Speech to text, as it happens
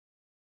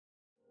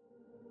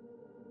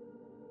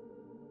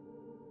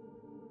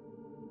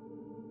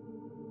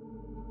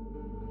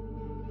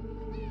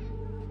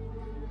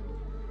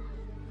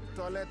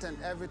toilet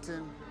and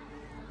everything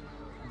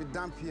be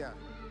dumped here.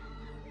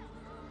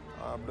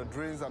 The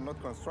drains are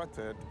not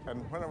constructed,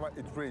 and whenever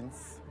it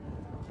rains,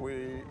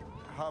 we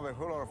have a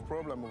whole lot of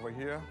problem over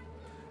here.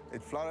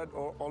 It flooded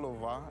all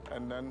over,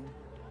 and then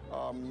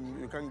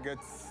you can't get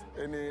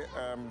any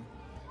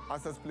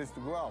access place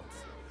to go out.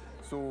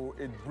 So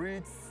it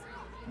breeds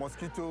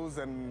mosquitoes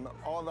and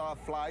other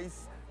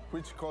flies,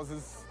 which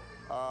causes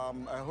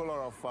a whole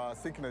lot of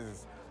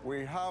sicknesses.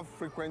 We have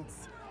frequent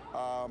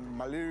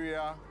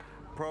malaria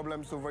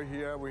problems over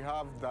here. We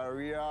have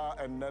diarrhea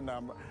and then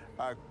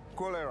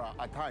cholera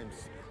at times.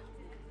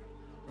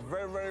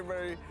 Very, very,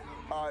 very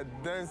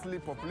densely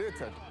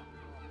populated.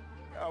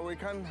 We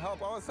can't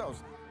help ourselves.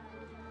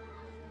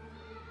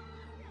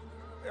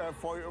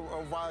 For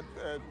over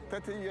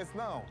 30 years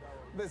now,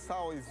 this is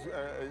how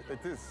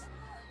it is.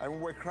 And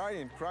we're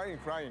crying, crying,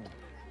 crying.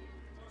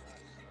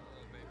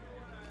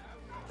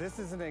 This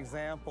is an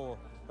example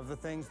of the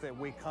things that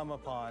we come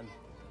upon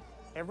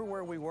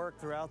everywhere we work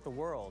throughout the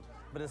world,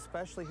 but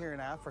especially here in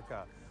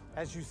Africa.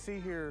 As you see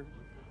here,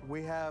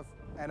 we have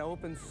an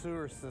open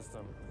sewer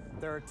system.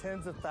 There are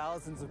tens of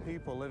thousands of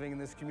people living in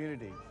this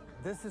community.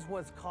 This is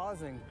what's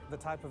causing the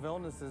type of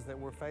illnesses that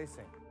we're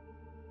facing.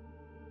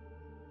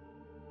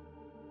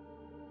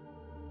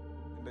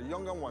 The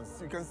younger ones,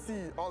 you can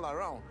see all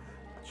around,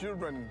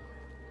 children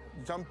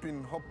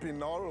jumping,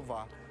 hopping all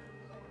over,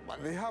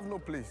 but they have no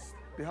place.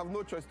 They have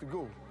no choice to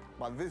go,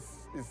 but this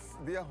is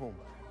their home.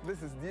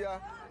 This is their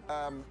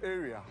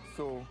area,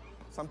 so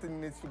something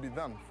needs to be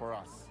done for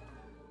us.